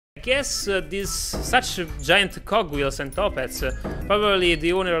I guess these such giant cogwheels and top hats, probably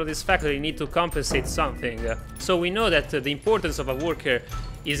the owner of this factory need to compensate something. So we know that the importance of a worker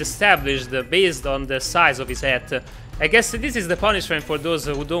is established based on the size of his head. I guess this is the punishment for those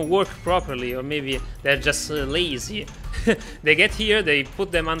who don't work properly, or maybe they're just lazy. They get here, they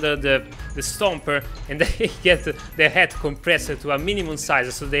put them under the stomper, and they get their head compressed to a minimum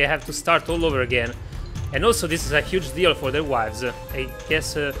size, so they have to start all over again. And also this is a huge deal for their wives. I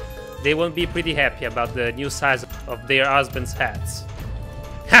guess they won't be pretty happy about the new size of their husbands' heads.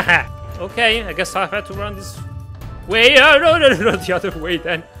 Haha! Okay, I guess I'll have to run this way. Oh, no, the other way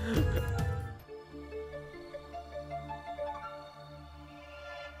then.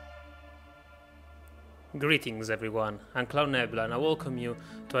 Greetings everyone, I'm Cloud Nebula and I welcome you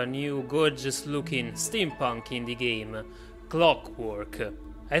to a new gorgeous looking steampunk indie game, ClockWork.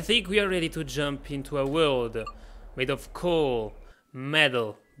 I think we are ready to jump into a world made of coal,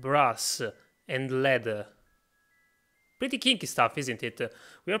 metal, brass and leather. Pretty kinky stuff, isn't it?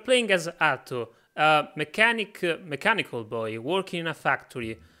 We are playing as Atto, a mechanical boy working in a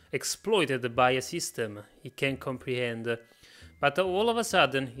factory, exploited by a system he can't comprehend. But all of a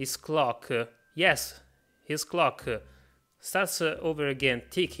sudden his clock, his clock starts over again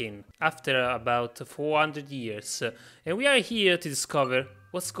ticking after about 400 years, and we are here to discover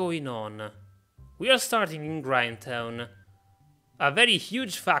what's going on. We are starting in Grindtown, a very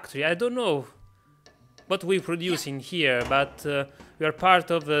huge factory. I don't know what we produce in here, but we are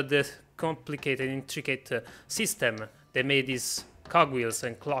part of the complicated, intricate system that made these cogwheels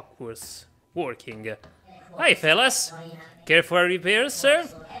and clockworks working. Hi fellas, care for a repair, sir?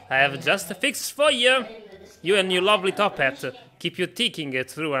 I have just a fix for you. You and your lovely top hat keep you ticking it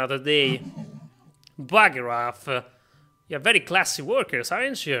through another day. Bugger off. You're very classy workers,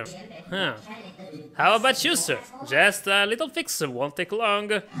 aren't you? Huh. How about you, sir? Just a little fix, won't take long.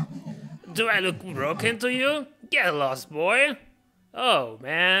 Do I look broken to you? Get lost, boy. Oh,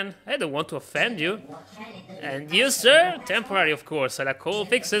 man, I don't want to offend you. And you, sir? Temporary, of course. I like cool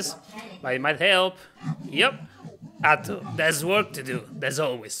fixes, but it might help. Yep. Atto, there's work to do. There's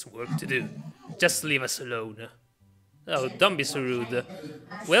always work to do. Just leave us alone. Oh, don't be so rude.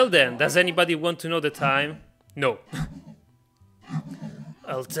 Well then, does anybody want to know the time? No.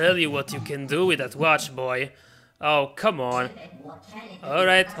 I'll tell you what you can do with that watch, boy. Oh, come on.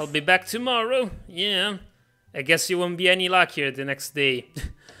 Alright, I'll be back tomorrow. Yeah. I guess you won't be any luckier the next day.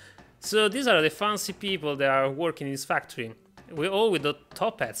 So these are the fancy people that are working in this factory. We're all with the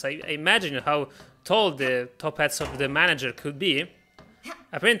top hats. I imagine how tall the top hats of the manager could be.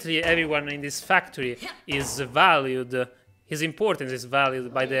 Apparently everyone in this factory is valued, his importance is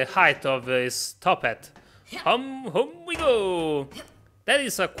valued by the height of his top hat. Home we go! That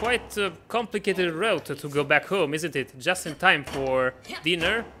is a quite complicated route to go back home, isn't it? Just in time for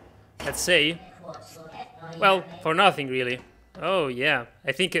dinner, let's say. Well, for nothing really. Oh yeah,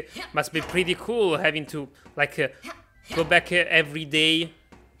 I think it must be pretty cool having to like go back every day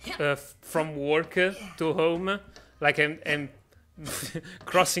from work to home, like and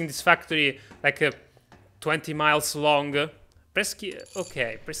crossing this factory like 20 miles long. Press key,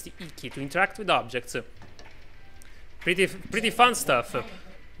 okay, press the E key to interact with objects. Pretty fun stuff.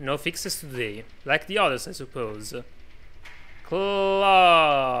 No fixes today, like the others, I suppose.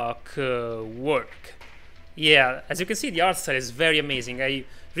 ClockWork. Yeah, as you can see, the art style is very amazing. I'm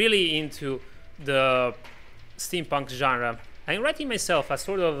really into the steampunk genre. I'm writing myself a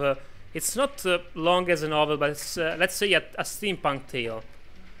sort of it's not long as a novel, but it's, let's say a steampunk tale.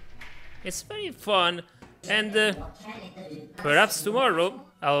 It's very fun, and perhaps tomorrow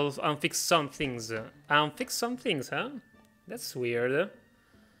I'll unfix some things. Unfix some things, huh? That's weird.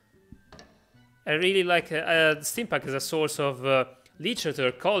 I really like steampunk as a source of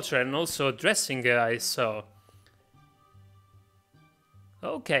literature, culture, and also dressing, I saw.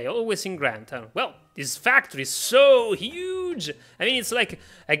 Okay, always in Grindtown. Well, this factory is so huge! I mean, it's like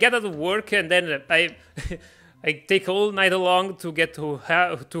I get out of work and then I take all night long to get to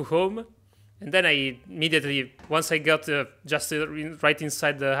home, and then I immediately, once I got just right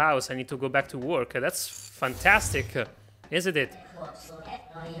inside the house, I need to go back to work. That's fantastic, isn't it?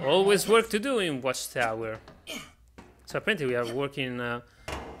 Always work to do in WATCHTOWER. So apparently we are working in a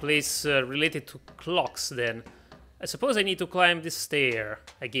place related to clocks then. I suppose I need to climb this stair,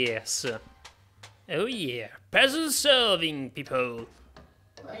 I guess. Oh yeah, puzzle solving, people.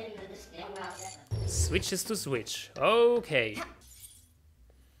 Switches to switch, okay.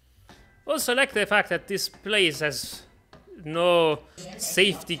 Also I like the fact that this place has no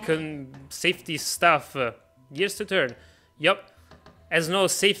safety stuff. Gears to turn, yup. has no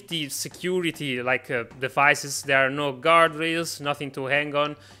safety security like devices. There are no guardrails, nothing to hang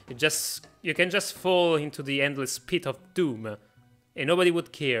on. You can just fall into the endless pit of doom, and nobody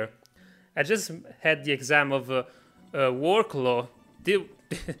would care. I just had the exam of work law.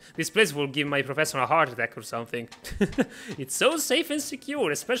 This place will give my professor a heart attack or something. It's so safe and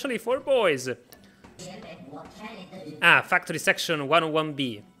secure, especially for boys. Ah, factory section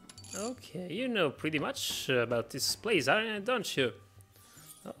 101B. Okay, you know pretty much about this place, don't you?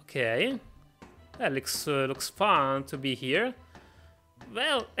 Okay. That looks fun to be here.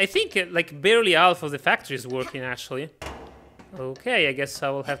 Well, I think like barely half of the factory is working actually. Okay, I guess I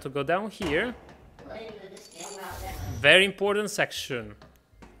will have to go down here. Very important section.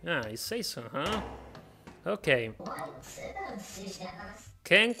 Ah, you say so, huh? Okay.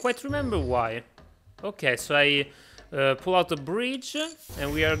 Can't quite remember why. Okay, so I pull out the bridge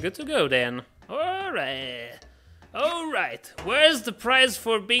and we are good to go then. Alright. Alright, where's the prize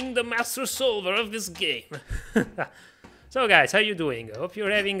for being the master solver of this game? So guys, how you doing? I hope you're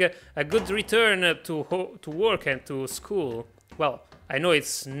having a good return to work and to school. Well, I know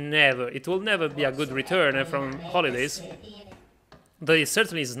it will never be a good return from holidays. But it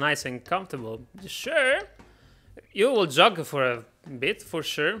certainly is nice and comfortable. Sure, you will jog for a bit, for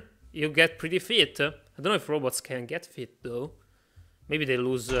sure. You get pretty fit. I don't know if robots can get fit though. Maybe they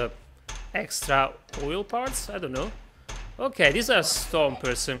lose extra oil parts, I don't know. Okay, these are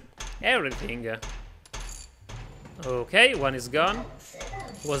stompers. Everything. Okay, one is gone.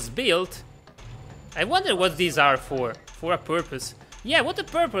 Was built. I wonder what these are for. For a purpose. Yeah, what the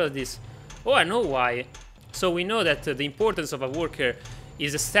purpose of this? Oh, I know why. So we know that the importance of a worker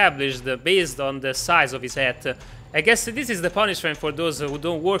is established based on the size of his head. I guess this is the punishment for those who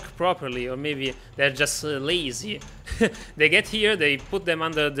don't work properly, or maybe they're just lazy. They get here, they put them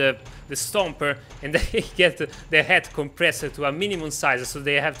under the stomper, and they get their head compressed to a minimum size, so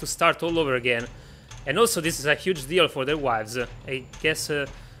they have to start all over again. And also this is a huge deal for their wives. I guess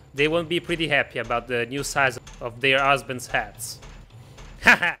they won't be pretty happy about the new size of their husbands' heads.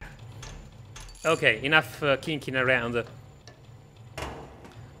 Haha! Okay, enough kinking around.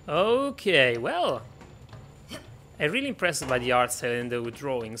 Okay, well, I'm really impressed by the art style and the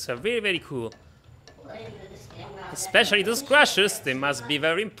drawings. Are very, very cool. Especially those crushers, they must be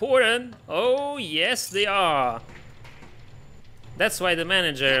very important. Oh, yes, they are. That's why the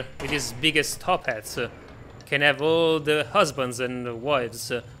manager, with his biggest top hats, can have all the husbands and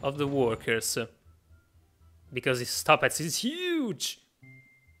wives of the workers. Because his top hats is huge.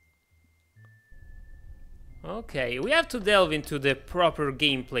 Okay, we have to delve into the proper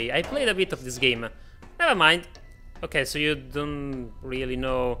gameplay. I played a bit of this game. Never mind. Okay, so you don't really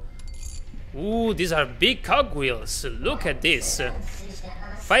know... Ooh, these are big cogwheels. Look at this.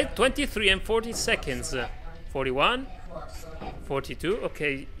 5:23 and 40 seconds. 41. 42.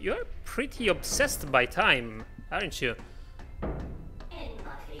 Okay, you're pretty obsessed by time, aren't you?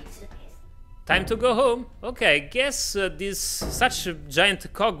 Time to go home. Okay, I guess these such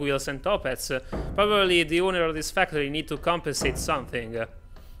giant cogwheels and top hats, probably the owner of this factory need to compensate something.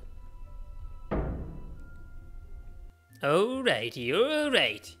 Alrighty,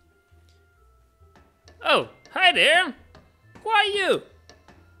 alright. Oh, hi there. Who are you?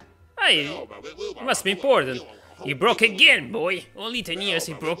 Hey, you must be important. You broke again, boy. Only 10 years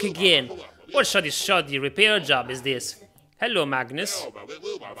he broke again. What shoddy repair job is this? Hello, Magnus.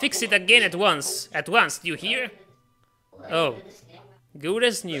 Fix it again at once. At once, do you hear? Oh, good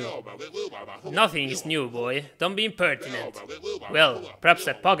as new. Nothing is new, boy. Don't be impertinent. Well, perhaps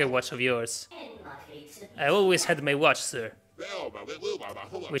that pocket watch of yours. I always had my watch, sir.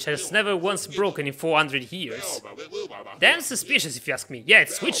 Which has never once broken in 400 years. Damn suspicious, if you ask me. Yeah,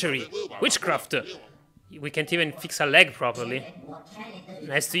 it's witchery. Witchcraft. We can't even fix a leg properly.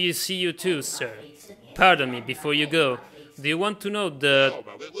 Nice to see you too, sir. Pardon me, before you go. Do you want to know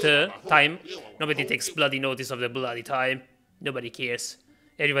the time? Nobody takes bloody notice of the bloody time. Nobody cares.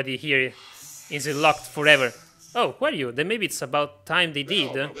 Everybody here is locked forever. Oh, who are you? Then maybe it's about time they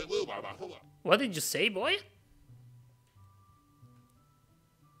did. What did you say, boy?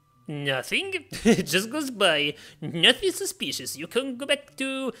 Nothing. It just goes by. Nothing suspicious. You can go back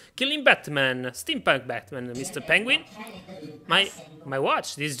to killing Batman. Steampunk Batman, Mr. Penguin. My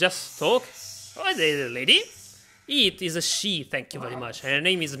watch. This just talk. Oh, there, lady. It is a she, thank you very much. Her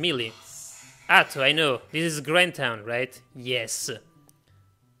name is Millie. Atto, I know. This is Grandtown, right? Yes.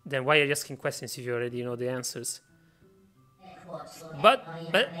 Then why are you asking questions if you already know the answers? But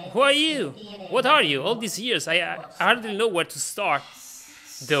who are you? What are you? All these years, I hardly know where to start.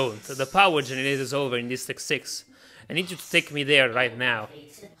 Don't. The power generator is over in District 6. I need you to take me there right now.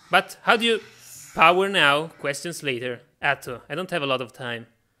 But how do you... Power now, questions later. Atto, I don't have a lot of time.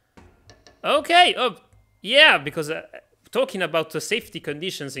 Okay, oh, yeah, because talking about the safety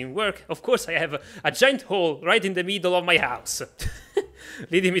conditions in work, of course I have a giant hole right in the middle of my house.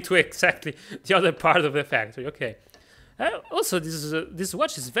 Leading me to exactly the other part of the factory, okay. Also, this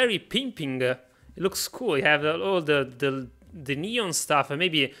watch is very pimping. It looks cool. You have all the neon stuff, and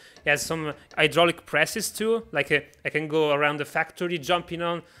maybe it has some hydraulic presses too. Like I can go around the factory jumping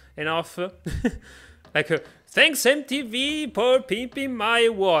on and off. Like, thanks MTV for pimping my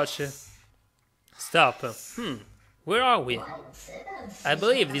watch. Stop. Where are we? I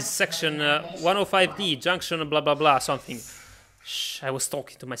believe this is section 105D, junction blah blah blah something. Shh, I was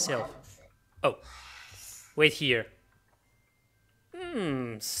talking to myself. Oh, wait here.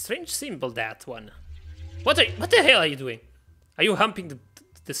 Strange symbol, that one. What the hell are you doing? Are you humping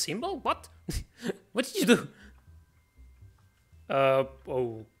the symbol? What? What did you do?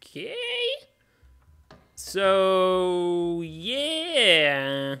 Okay. So,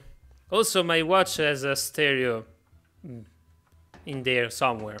 yeah. Also, my watch has a stereo in there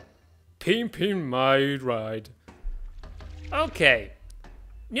somewhere. Pimping my ride. Okay.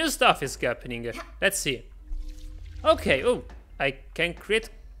 New stuff is happening. Let's see. Okay, oh. I can create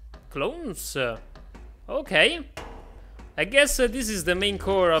clones. Okay. I guess this is the main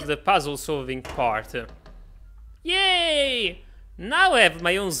core of the puzzle solving part. Yay! Now I have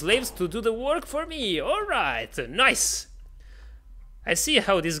my own slaves to do the work for me. Alright, nice. I see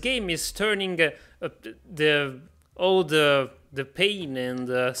how this game is turning all the pain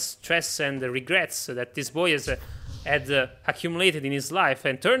and stress and the regrets that this boy has had accumulated in his life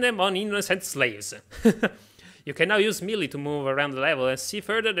and turn them on innocent slaves. You can now use Millie to move around the level and see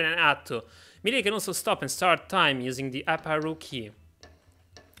further than Atto. Millie can also stop and start time using the up arrow key.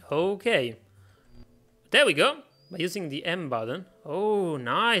 Okay. There we go. By using the M button. Oh,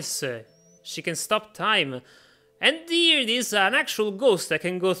 nice. She can stop time. And here it is, an actual ghost that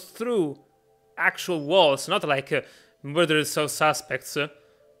can go through actual walls, not like murderers of suspects.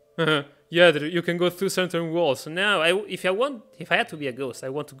 Yeah, you can go through certain walls. Now, if I had to be a ghost, I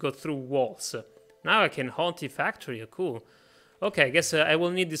want to go through walls. Now I can haunt the factory. Cool. Okay, I guess I will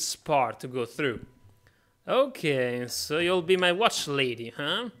need this part to go through. Okay, so you'll be my watch lady,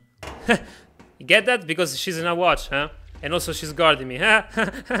 huh? You get that? Because she's in a watch, huh? And also she's guarding me, huh?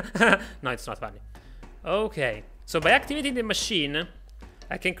 No, it's not funny. Okay, so by activating the machine,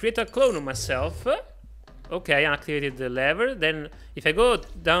 I can create a clone of myself. Okay, I activated the lever. Then if I go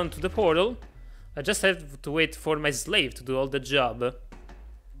down to the portal, I just have to wait for my slave to do all the job.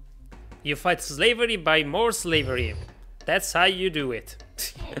 You fight slavery by more slavery. That's how you do it.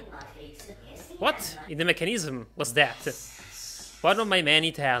 What in the mechanism was that? One of my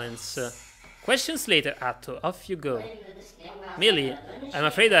many talents. Questions later, Atto. Off you go. Millie, I'm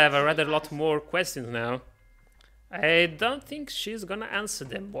afraid I have a rather lot more questions now. I don't think she's gonna answer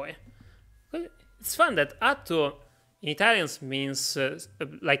them, boy. Well, it's fun that Atto in Italian means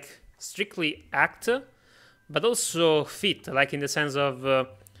like strictly act, but also fit, like in the sense of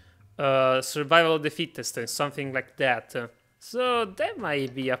survival of the fittest and something like that. So that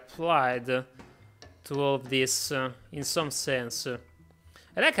might be applied to all of this in some sense.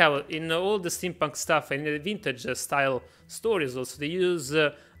 I like how in all the steampunk stuff and the vintage style stories also they use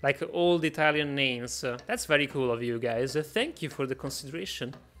like old Italian names. That's very cool of you guys. Thank you for the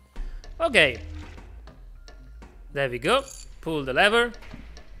consideration. Okay. There we go. Pull the lever.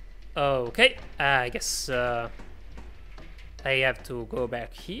 Okay. I guess I have to go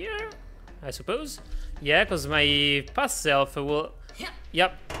back here, I suppose. Yeah, because my past self will...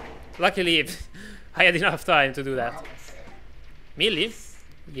 Yep. Luckily, I had enough time to do that. Millie?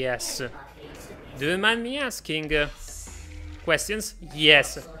 Yes. Do you mind me asking questions?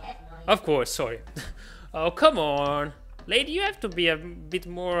 Yes. Of course, sorry. Oh, come on. Lady, you have to be a bit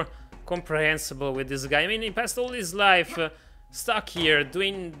more comprehensible with this guy. I mean, he passed all his life stuck here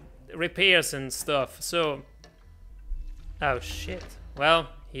doing repairs and stuff, so... Oh, shit. Well,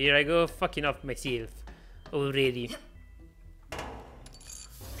 here I go fucking up myself already.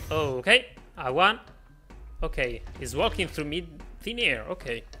 Okay, I won. Okay, he's walking through thin air.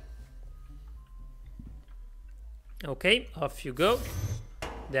 Okay. Okay, off you go.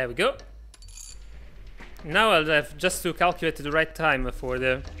 There we go. Now I'll have just to calculate the right time for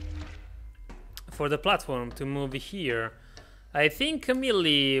the platform to move here. I think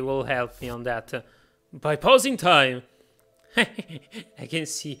Millie will help me on that by pausing time. I can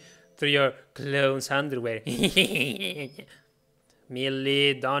see through your clone's underwear.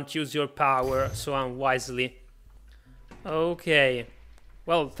 Millie, don't use your power so unwisely. Okay.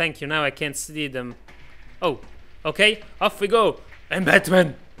 Well, thank you. Now I can't see them. Oh, okay. Off we go. I'm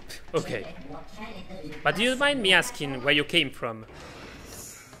Batman. Okay. But do you mind me asking where you came from?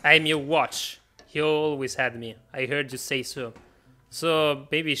 I'm your watch. You always had me. I heard you say so. So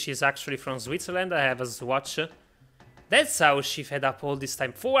maybe she's actually from Switzerland. I have a watch. That's how she fed up all this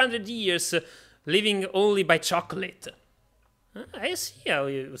time. 400 years living only by chocolate. I see how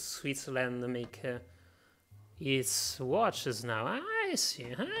Switzerland make its watches now. I see.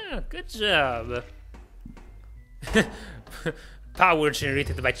 Good job. Power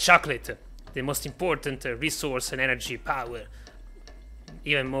generated by chocolate. The most important resource and energy power.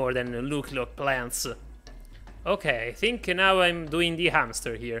 Even more than nuclear plants. Okay, I think now I'm doing the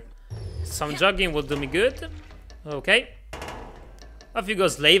hamster here. Some jogging will do me good. Okay. Off you go,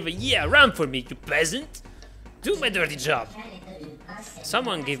 slave. Yeah, run for me, you peasant. Do my dirty job.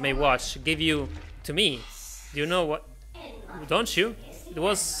 Someone gave my watch, gave you to me. Do you know what? Don't you? It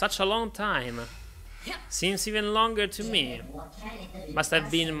was such a long time. Seems even longer to me. Must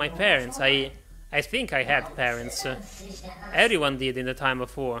have been my parents. I think I had parents. Everyone did in the time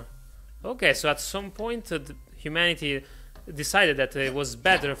of war. Okay, so at some point humanity decided that it was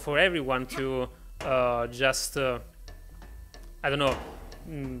better for everyone to just, I don't know,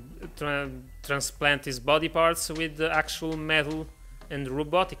 transplant his body parts with the actual metal and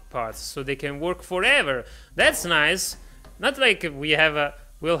robotic parts, so they can work forever. That's nice. Not like we'll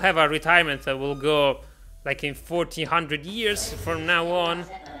have a retirement that will go like in 1400 years from now on.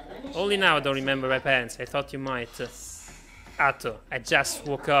 Only now I don't remember my parents. I thought you might. Atto, I just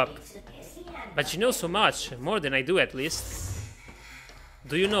woke up. But you know so much, more than I do at least.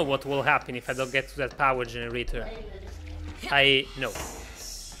 Do you know what will happen if I don't get to that power generator? I know.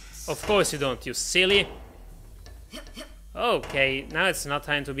 Of course you don't, you silly. Okay, now it's not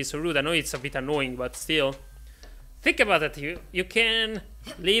time to be so rude. I know it's a bit annoying, but still. Think about it, you can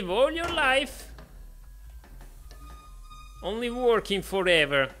live all your life only working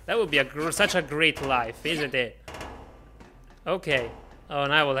forever. That would be such a great life, isn't it? Okay. Oh,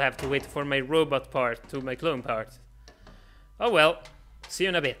 now I will have to wait for my robot part, to my clone part. Oh well, see you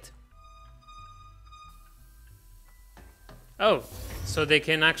in a bit. Oh, so they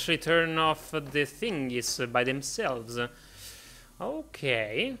can actually turn off the thingies by themselves.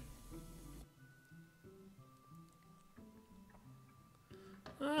 Okay.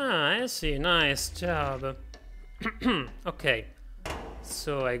 Ah, I see, nice job. Okay,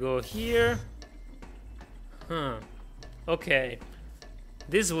 so I go here. Okay.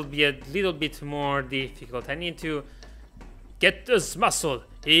 This will be a little bit more difficult. I need to get this muscle.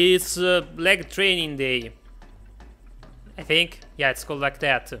 It's leg training day, I think. Yeah, it's called like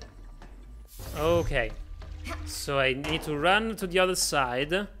that. Okay. So I need to run to the other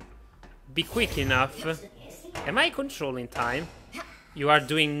side. Be quick enough. Am I controlling time? You are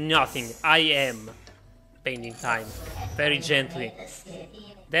doing nothing. I am painting time. Very gently.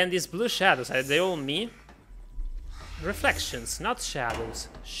 Then these blue shadows, are they all me? Reflections, not shadows.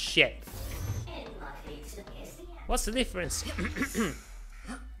 Shit. What's the difference?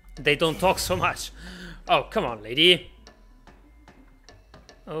 They don't talk so much. Oh, come on, lady.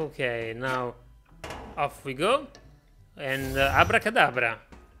 Okay, now off we go. And abracadabra.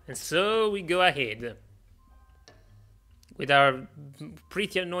 And so we go ahead. With our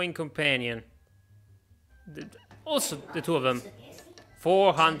pretty annoying companion. Also, the two of them.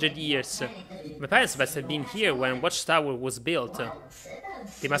 400 years. My parents must have been here when WATCHTOWER was built.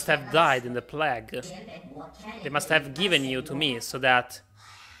 They must have died in the plague. They must have given you to me so that...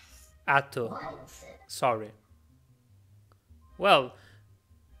 Atto. Sorry. Well,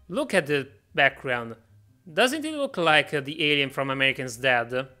 look at the background. Doesn't it look like the alien from American's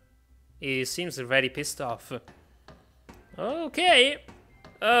Dad? He seems very pissed off. Okay.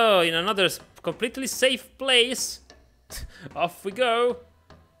 Oh, in another completely safe place. Off we go.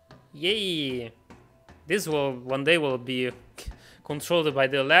 Yay. This will one day will be controlled by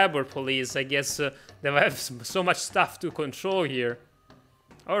the labor police. I guess they have so much stuff to control here.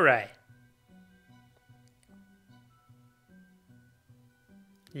 Alright.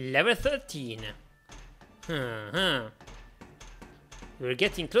 Level 13. We're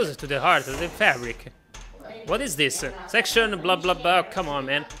getting closer to the heart of the fabric. What is this? Section blah blah blah. Come on,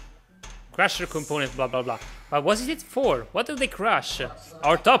 man. Crusher component blah blah blah. But what is it for? What do they crush?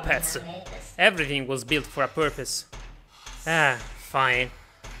 Our top hats. Everything was built for a purpose. Ah, fine.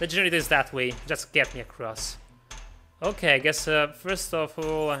 The generator is that way. Just get me across. Okay, I guess first of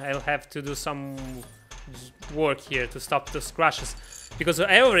all I'll have to do some work here to stop those crashes. Because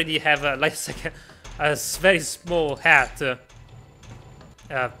I already have a very small hat.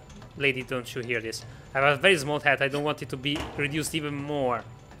 Lady, don't you hear this? I have a very small hat. I don't want it to be reduced even more.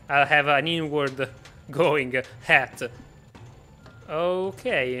 I'll have an inward going hat.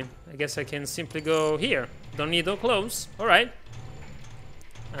 Okay, I guess I can simply go here. Don't need no clothes. Alright.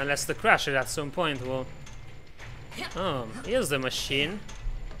 Unless the crasher at some point will... Oh, here's the machine.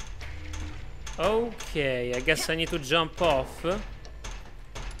 Okay, I guess I need to jump off.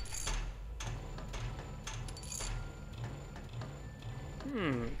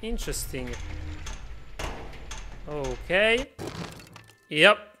 Interesting. Okay.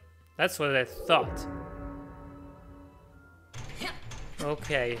 Yep, that's what I thought.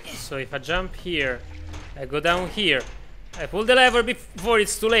 Okay, so if I jump here, I go down here, I pull the lever before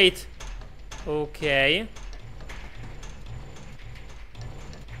it's too late. Okay.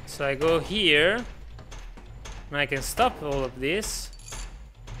 So I go here, and I can stop all of this.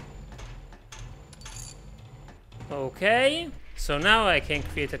 Okay, so now I can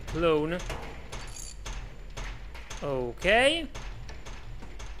create a clone. Okay.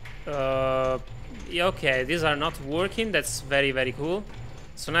 Okay, these are not working. That's very, very cool.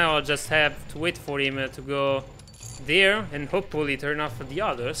 So now I'll just have to wait for him to go there and hopefully turn off the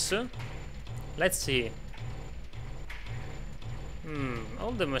others. Let's see.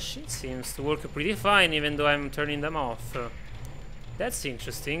 All the machines seems to work pretty fine even though I'm turning them off. That's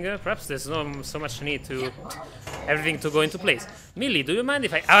interesting. Perhaps there's not so much need to everything to go into place. Millie, do you mind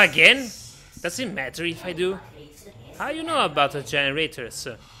if I... Oh, again? Does it matter if I do? How you know about the generators?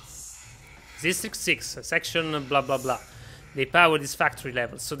 District 6, section blah blah blah. They power this factory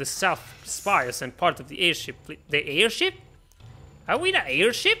level, so the south spires and part of the airship... The airship? Are we in an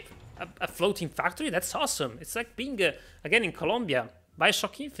airship? A floating factory? That's awesome. It's like being, again, in Colombia.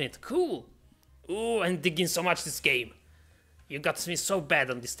 Bioshock Infinite. Cool. Ooh, I'm digging so much this game. You got me so bad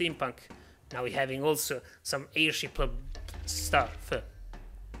on the Steampunk. Now we're having also some airship stuff.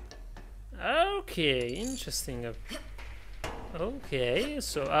 Okay, interesting. Okay,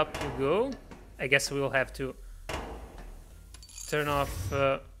 so up you go. I guess we'll have to turn off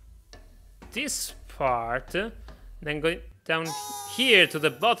this part. Then go down here to the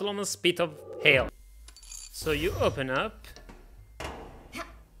bottomless pit of hell. So you open up.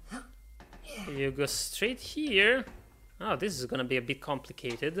 You go straight here. Oh, this is gonna be a bit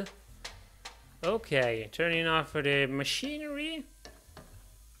complicated. Okay, turning off the machinery.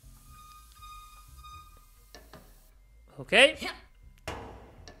 Okay.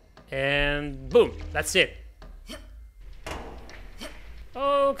 And boom, that's it.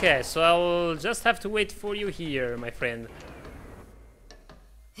 Okay, so I'll just have to wait for you here, my friend.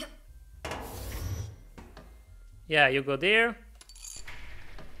 Yeah, you go there.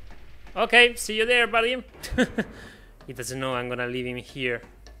 Okay, see you there, buddy. He doesn't know I'm gonna leave him here.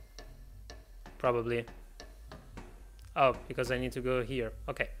 Probably. Oh, because I need to go here.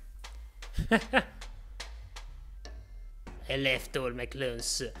 Okay. I left all my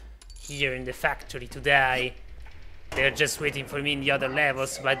clones here in the factory to die. They're just waiting for me in the other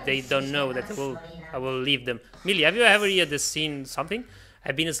levels, but they don't know that I will leave them. Millie, have you ever seen something?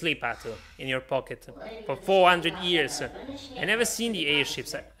 I've been asleep, Atto, in your pocket for 400 years. I never seen the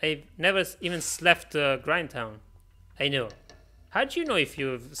airships. I've never even left Grindtown. I know. How do you know if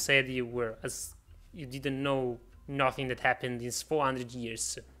you said you were, as you didn't know nothing that happened in 400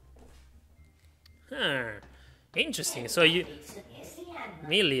 years? Huh. Interesting. So you...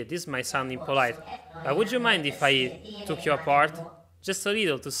 Millie, this might sound impolite. Would you mind if I took you apart? Just a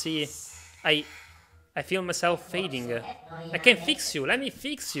little to see... I feel myself fading. I can fix you. Let me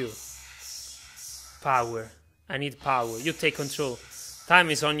fix you. Power. I need power. You take control. Time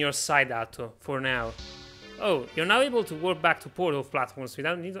is on your side, Atto, for now. Oh, you're now able to warp back to portal platforms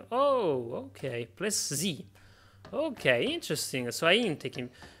without need. Oh, okay. Press Z. Okay, interesting. So I am taking...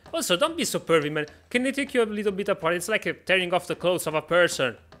 Also, don't be so pervy, man. Can I take you a little bit apart? It's like tearing off the clothes of a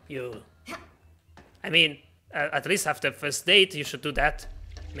person. You... I mean, at least after the first date, you should do that,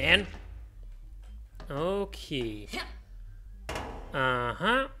 man. Okay.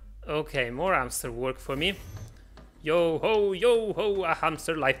 Uh-huh. Okay, more hamster work for me. Yo ho, a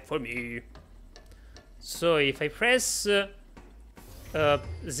hamster life for me. So if I press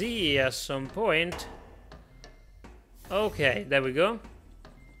Z at some point... Okay, there we go.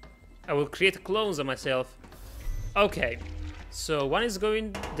 I will create clones of myself. Okay, so one is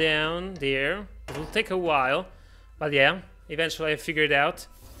going down there. It will take a while, but yeah, eventually I figured it out.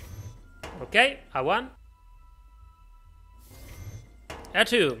 Okay, A1.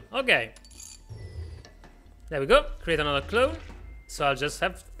 A2, okay. There we go, create another clone. So I'll just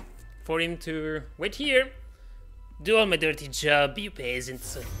have for him to wait here. Do all my dirty job, you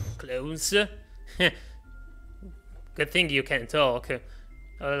peasants. Clones. Good thing you can talk.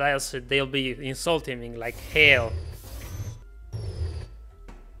 Or else they'll be insulting me like hell.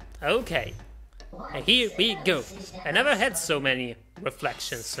 Okay. And here we go. I never had so many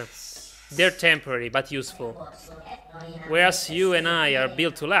reflections. They're temporary but useful. Whereas you and I are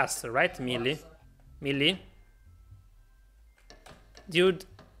built to last, right, Millie? Millie? Dude,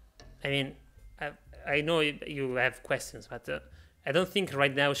 I mean, I know you have questions, but I don't think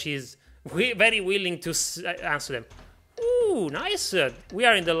right now she's very willing to answer them. Ooh, nice! We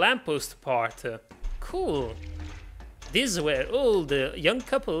are in the lamppost part. Cool. This is where all the young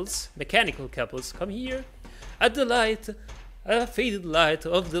couples, mechanical couples, come here at the light, a faded light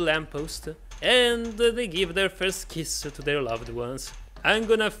of the lamppost, and they give their first kiss to their loved ones. I'm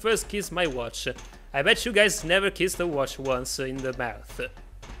gonna first kiss my watch. I bet you guys never kissed a watch once in the mouth.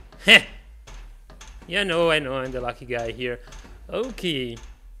 Heh! Yeah, I know, I'm the lucky guy here. Okay.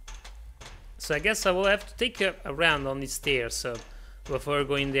 So I guess I will have to take a round on these stairs before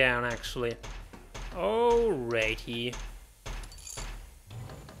going down, actually. Alrighty.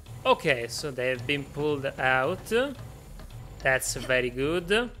 Okay, so they've been pulled out. That's very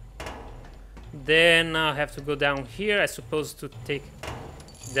good. Then I have to go down here, I suppose, to take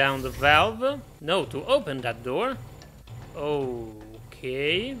down the valve. No, to open that door.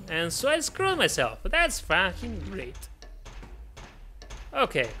 Okay, and so I screwed myself. That's fucking great.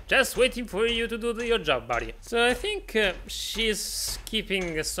 Okay, just waiting for you to do your job, buddy. So I think she's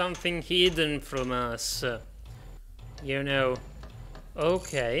keeping something hidden from us. You know.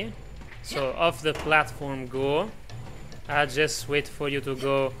 Okay, so off the platform go. I'll just wait for you to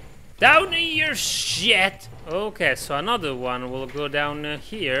go down here, shit! Okay, so another one will go down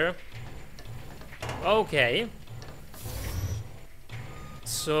here. Okay.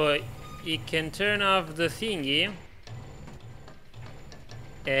 So it can turn off the thingy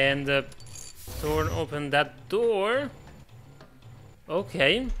and turn open that door.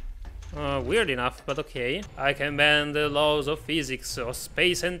 Okay. Weird enough, but okay. I can bend the laws of physics, of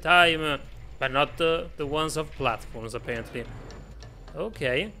space and time, but not the ones of platforms, apparently.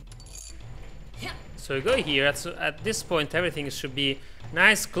 Okay. So we go here. At this point, everything should be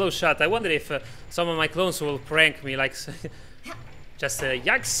nice, close shot. I wonder if some of my clones will prank me, like just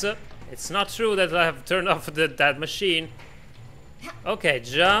yikes. It's not true that I have turned off that machine. Okay,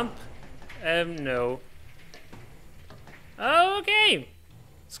 jump. No. Okay.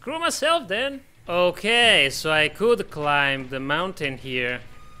 Screw myself then. Okay, so I could climb the mountain here.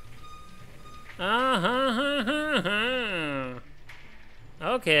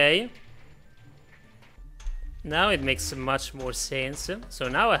 Okay. Now it makes much more sense. So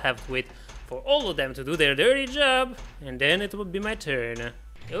now I have to wait for all of them to do their dirty job, and then it will be my turn.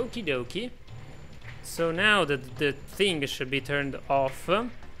 Okie dokie. So now the thing should be turned off.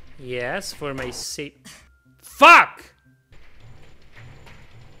 Yes, for my safe. Fuck!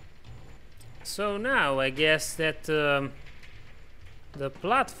 So now I guess that the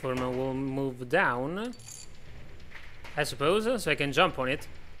platform will move down. I suppose, so I can jump on it.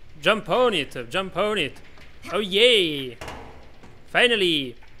 Jump on it! Jump on it! Oh yay!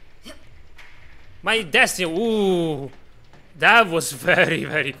 Finally! My destiny! Ooh! That was very,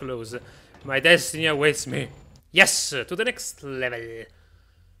 very close. My destiny awaits me. Yes! To the next level.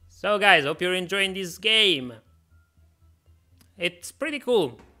 So guys, hope you're enjoying this game. It's pretty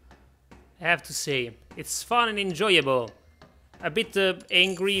cool, I have to say. It's fun and enjoyable. A bit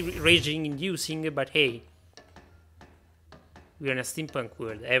angry, raging inducing, but hey. We're in a steampunk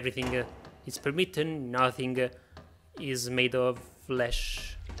world. Everything is permitted, nothing is made of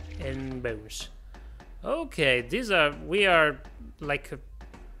flesh and bones. Okay, we are like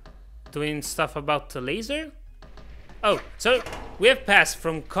doing stuff about the laser. Oh, so we have passed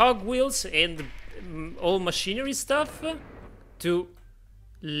from cogwheels and all machinery stuff to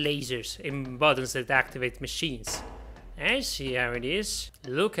lasers and buttons that activate machines. I see how it is.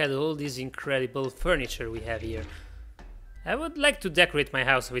 Look at all this incredible furniture we have here. I would like to decorate my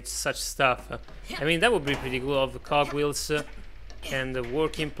house with such stuff. I mean, that would be pretty cool, all the cogwheels and the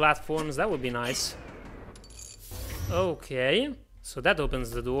working platforms. That would be nice. Okay, so that opens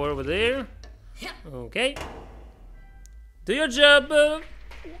the door over there. Okay. Do your job,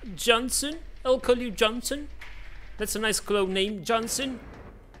 Johnson. I'll call you Johnson. That's a nice clone name, Johnson.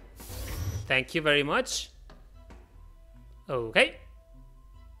 Thank you very much. Okay.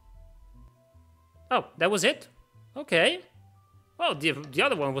 Oh, that was it? Okay. Well, the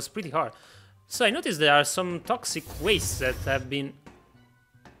other one was pretty hard. So I noticed there are some toxic wastes that have been...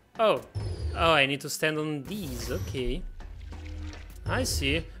 Oh, I need to stand on these. Okay. I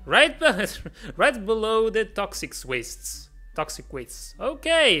see. Right below the toxic wastes. Toxic wastes.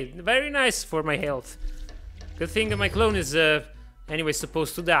 Okay, very nice for my health. Good thing my clone is anyway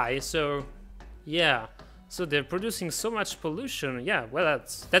supposed to die, so... Yeah. So they're producing so much pollution. Yeah, well,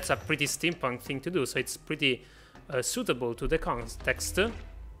 that's a pretty steampunk thing to do. So it's pretty suitable to the context.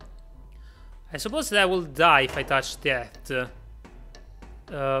 I suppose that I will die if I touch that.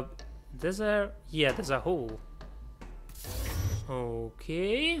 There's a hole.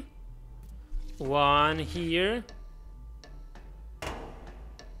 Okay. One here.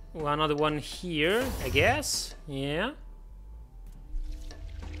 Another one here, I guess. Yeah.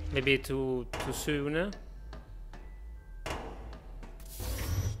 Maybe too soon.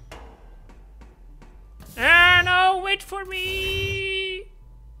 Ah, no, wait for me!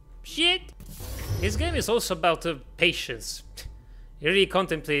 Shit! This game is also about patience. It really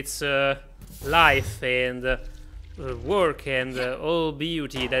contemplates life and work and all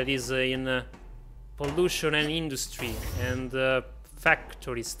beauty that is in pollution and industry and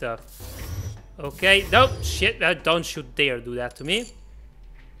factory stuff. Okay, no, shit, don't you dare do that to me.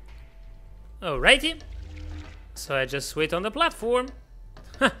 Alrighty. So I just wait on the platform.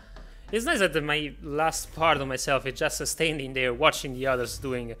 It's nice that my last part of myself is just standing there watching the others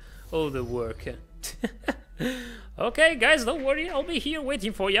doing all the work. Okay, guys, don't worry, I'll be here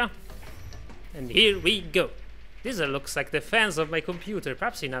waiting for ya. And here we go. This looks like the fans of my computer.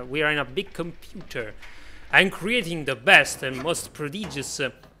 Perhaps we are in a big computer. I'm creating the best and most prodigious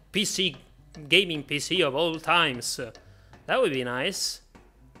gaming PC of all times. That would be nice.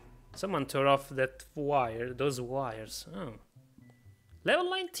 Someone tore off that wire, those wires. Oh.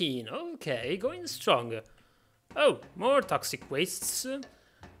 Level 19, okay, going strong. Oh, more toxic wastes.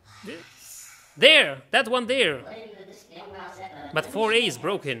 There, that one there. But 4A is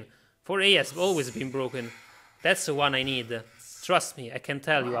broken. 4A has always been broken. That's the one I need. Trust me, I can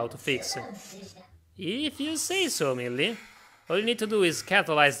tell you how to fix it. If you say so, Millie. All you need to do is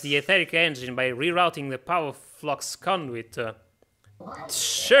catalyze the etheric engine by rerouting the power flux conduit.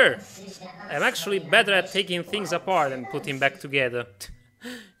 Sure. I'm actually better at taking things apart and putting back together.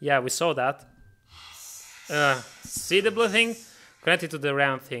 Yeah, we saw that. See the blue thing? Connected to the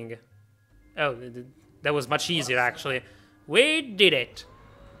round thing. Oh, that was much easier actually. We did it.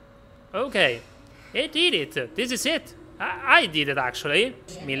 Okay. It did it. This is it. I did it actually,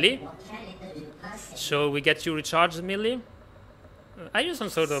 Millie. Shall we get you recharged, Millie? Are you some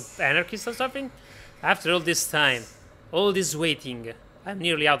sort of anarchist or something? After all this time, all this waiting, I'm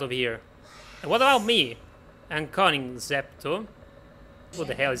nearly out of here. And what about me? I'm conning Zepto. What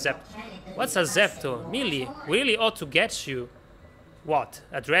the hell is Zepto? What's a Zepto? Millie, we really ought to get you. What?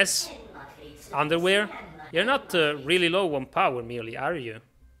 A dress? Underwear? You're not really low on power, Millie, are you?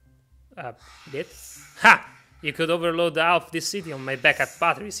 Bit? Ha! You could overload half this city on my backup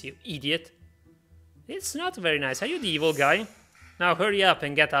batteries, you idiot. It's not very nice. Are you the evil guy? Now hurry up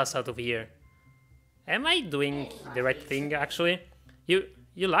and get us out of here. Am I doing the right thing, actually? You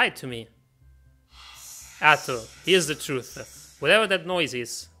lied to me. Atto, here's the truth. Whatever that noise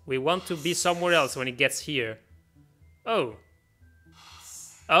is, we want to be somewhere else when it gets here. Oh.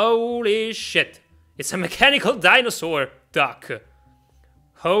 Holy shit. It's a mechanical dinosaur duck.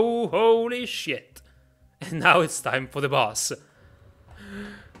 Holy shit. And now it's time for the boss.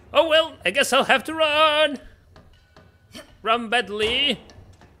 Oh well, I guess I'll have to run. Run badly.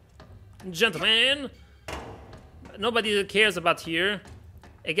 Gentlemen. Nobody cares about here.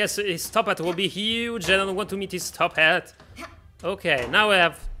 I guess his top hat will be huge. I don't want to meet his top hat. Okay, now I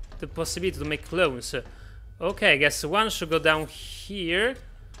have the possibility to make clones. Okay, I guess one should go down here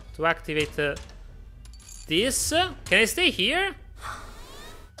to activate this. Can I stay here?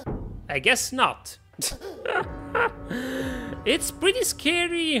 I guess not. It's pretty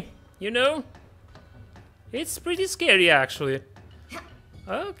scary, you know? It's pretty scary, actually.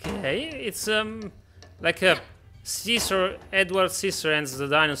 Okay, it's like a Edward Scissorhands the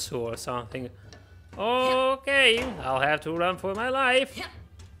dinosaur or something. Okay, I'll have to run for my life.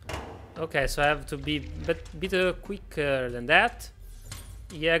 Okay, so I have to be a bit quicker than that.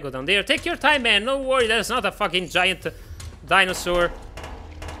 Yeah, go down there. Take your time, man. No worry, there's not a fucking giant dinosaur.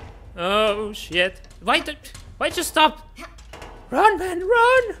 Oh, shit. Why'd you stop? Run, man,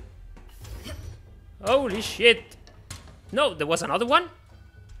 run! Holy shit. No, there was another one?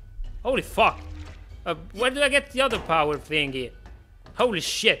 Holy fuck. Where do I get the other power thingy? Holy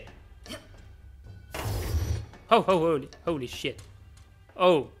shit. Holy shit.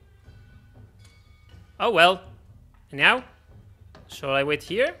 Oh. Oh well. And now? Shall I wait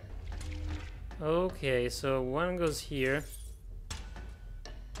here? Okay, so one goes here.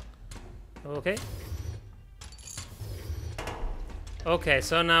 Okay. Okay,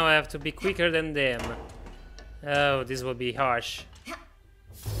 so now I have to be quicker than them. Oh, this will be harsh.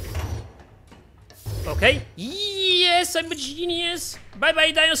 Okay. Yes, I'm a genius.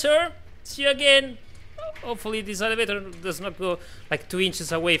 Bye-bye, dinosaur. See you again. Hopefully this elevator does not go like 2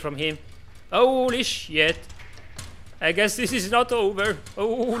 inches away from him. Holy shit. I guess this is not over.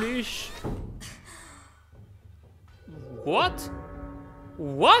 Holy sh... What?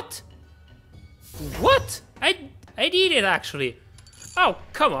 What? What? I did it actually. Oh,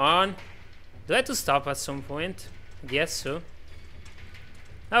 come on. Do I have to stop at some point? I guess so.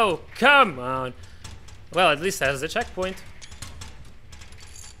 Oh, come on. Well, at least that's the checkpoint.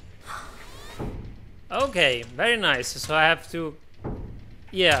 Okay, very nice. So I have to...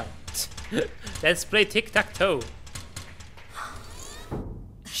 Yeah. Let's play tic-tac-toe.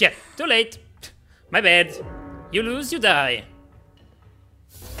 Shit, too late. My bad. You lose, you die.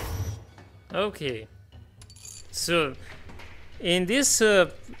 Okay. So, in this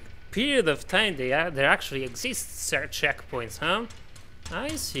period of time, there actually exists checkpoints, huh?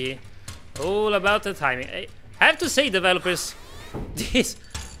 I see. All about the timing. I have to say, developers, this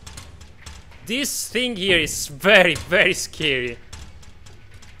thing here is very, very scary.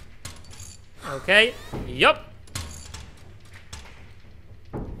 Okay. Yup.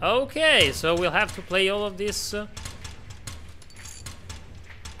 Okay, so we'll have to play all of this.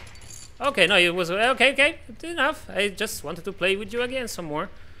 Okay, no, it was okay. Enough. I just wanted to play with you again some more.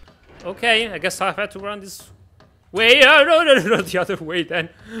 Okay, I guess I have to run this way. Oh, no, the other way then.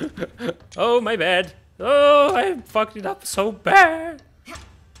 Oh, my bad. Oh, I fucked it up so bad.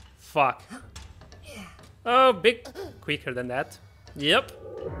 Fuck. Oh, big quicker than that. Yep.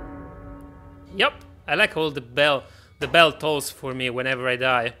 I like all the bell tolls for me whenever I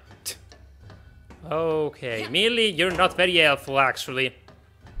die. Okay, Millie, you're not very helpful actually.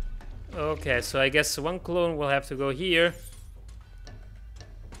 Okay, so I guess one clone will have to go here.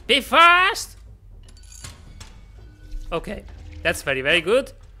 Be fast! Okay, that's very, very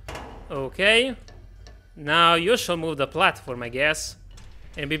good. Okay. Now you shall move the platform, I guess.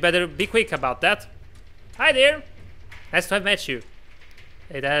 And we better be quick about that. Hi there! Nice to have met you.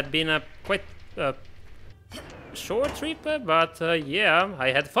 It had been a quite short trip, but yeah,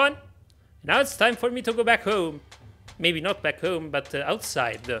 I had fun. Now it's time for me to go back home. Maybe not back home, but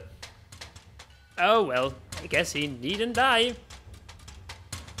outside. Oh well, I guess he needn't die.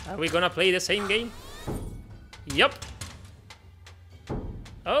 Are we gonna play the same game? Yup.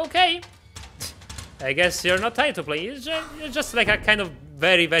 Okay. I guess you're not tired to play. You're just like a kind of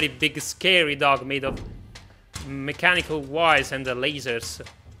very, very big scary dog made of mechanical wires and lasers.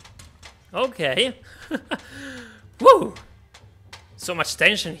 Okay. Woo! So much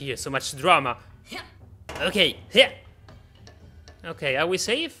tension here, so much drama. Okay, yeah. Okay, are we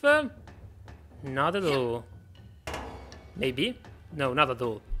safe? Not at all. Maybe? No, not at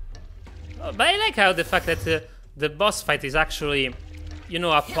all. Oh, but I like how the fact that the boss fight is actually, you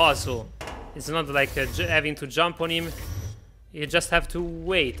know, a puzzle. It's not like having to jump on him. You just have to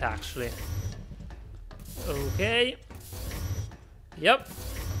wait, actually. Okay. Yep.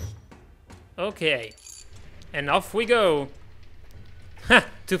 Okay. And off we go. Ha!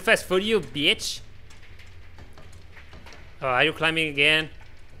 Too fast for you, bitch. Oh, are you climbing again?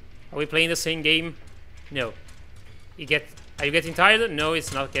 Are we playing the same game? No. Are you getting tired? No,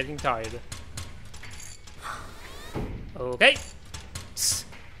 it's not getting tired. Okay. Psst.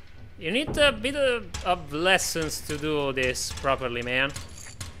 You need a bit of lessons to do this properly, man.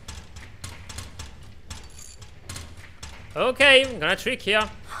 Okay, I'm gonna trick you.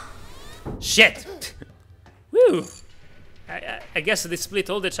 Shit! Woo! I guess they split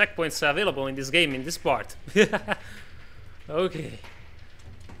all the checkpoints available in this game in this part. Okay.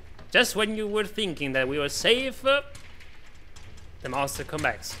 Just when you were thinking that we were safe, the monster comes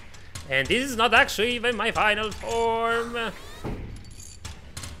back. And this is not actually even my final form.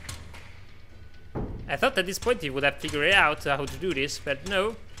 I thought at this point he would have figured out how to do this, but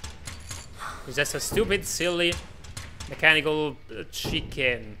no. It's just a stupid, silly, mechanical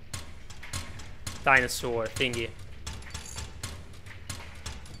chicken dinosaur thingy.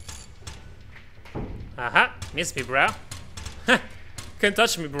 Aha, miss me, bruh. Can't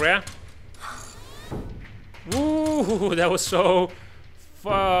touch me, bruh. Ooh, that was so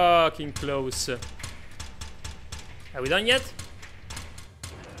fucking close. Are we done yet?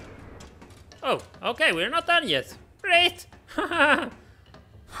 Oh, okay, we're not done yet. Great! Oh,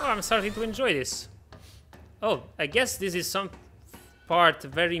 I'm starting to enjoy this. Oh, I guess this is some part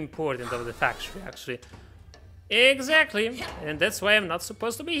very important of the factory, actually. Exactly, and that's why I'm not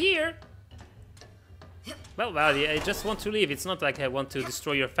supposed to be here. Well, I just want to leave. It's not like I want to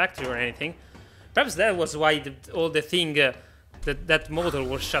destroy your factory or anything. Perhaps that was why all the thing, that motor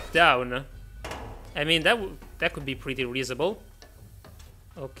was shut down. I mean, that could be pretty reasonable.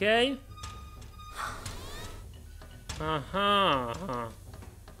 Okay.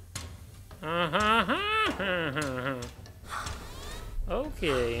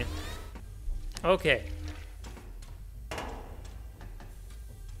 Okay. Okay.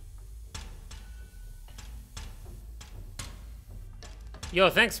 Yo,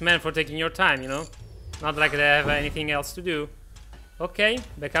 thanks, man, for taking your time, you know? Not like I have anything else to do. Okay,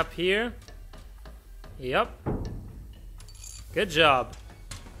 back up here. Yep. Good job.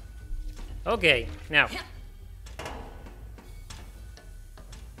 Okay, now.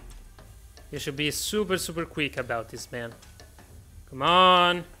 You should be super, super quick about this, man. Come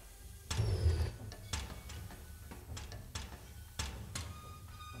on.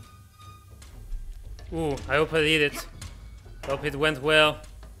 Ooh, I hope I did it. Hope it went well.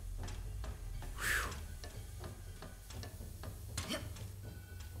 Whew.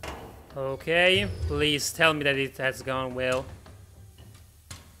 Okay, please tell me that it has gone well.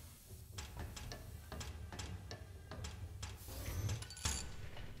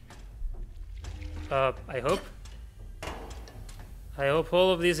 I hope. I hope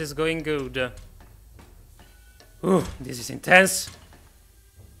all of this is going good. Ooh, this is intense.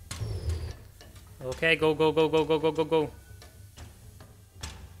 Okay, go, go, go, go, go, go, go, go.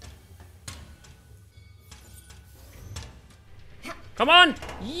 Come on!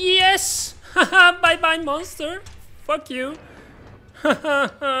 Yes! Haha, bye-bye, monster. Fuck you.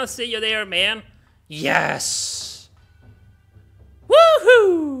 Haha, see you there, man. Yes!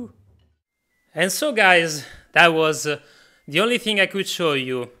 Woohoo! And so, guys, that was the only thing I could show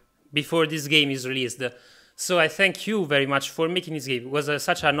you before this game is released. So I thank you very much for making this game. It was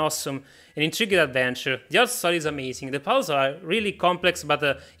such an awesome and intriguing adventure. The art story is amazing. The puzzles are really complex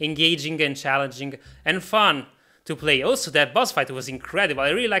but engaging and challenging and fun to play. Also, that boss fight was incredible.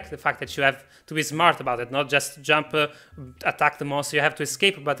 I really like the fact that you have to be smart about it, not just jump, attack the monster. You have to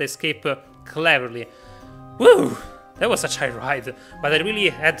escape, but escape cleverly. Woo! That was such a ride, but I really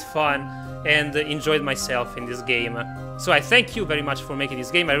had fun and enjoyed myself in this game. So I thank you very much for making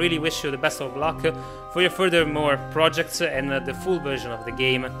this game. I really wish you the best of luck for your further more projects and the full version of the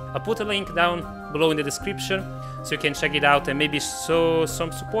game. I'll put a link down below in the description so you can check it out and maybe show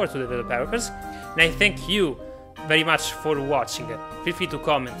some support to the developers. And I thank you very much for watching. Feel free to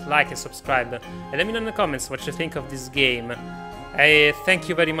comment, like and subscribe, and let me know in the comments what you think of this game. I thank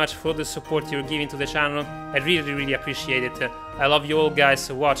you very much for all the support you're giving to the channel. I really, really appreciate it. I love you all guys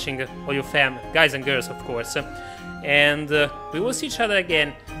watching, all your fam, guys and girls of course. And we will see each other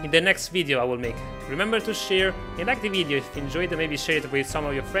again in the next video I will make. Remember to share and like the video if you enjoyed, maybe share it with some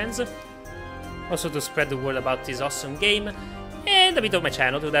of your friends. Also to spread the word about this awesome game and a bit of my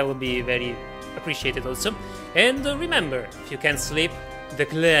channel, that would be very appreciated also. And remember, if you can't sleep, the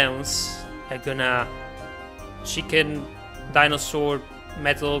clowns are gonna chicken dinosaur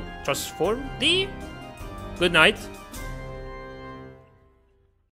metal transform the good night.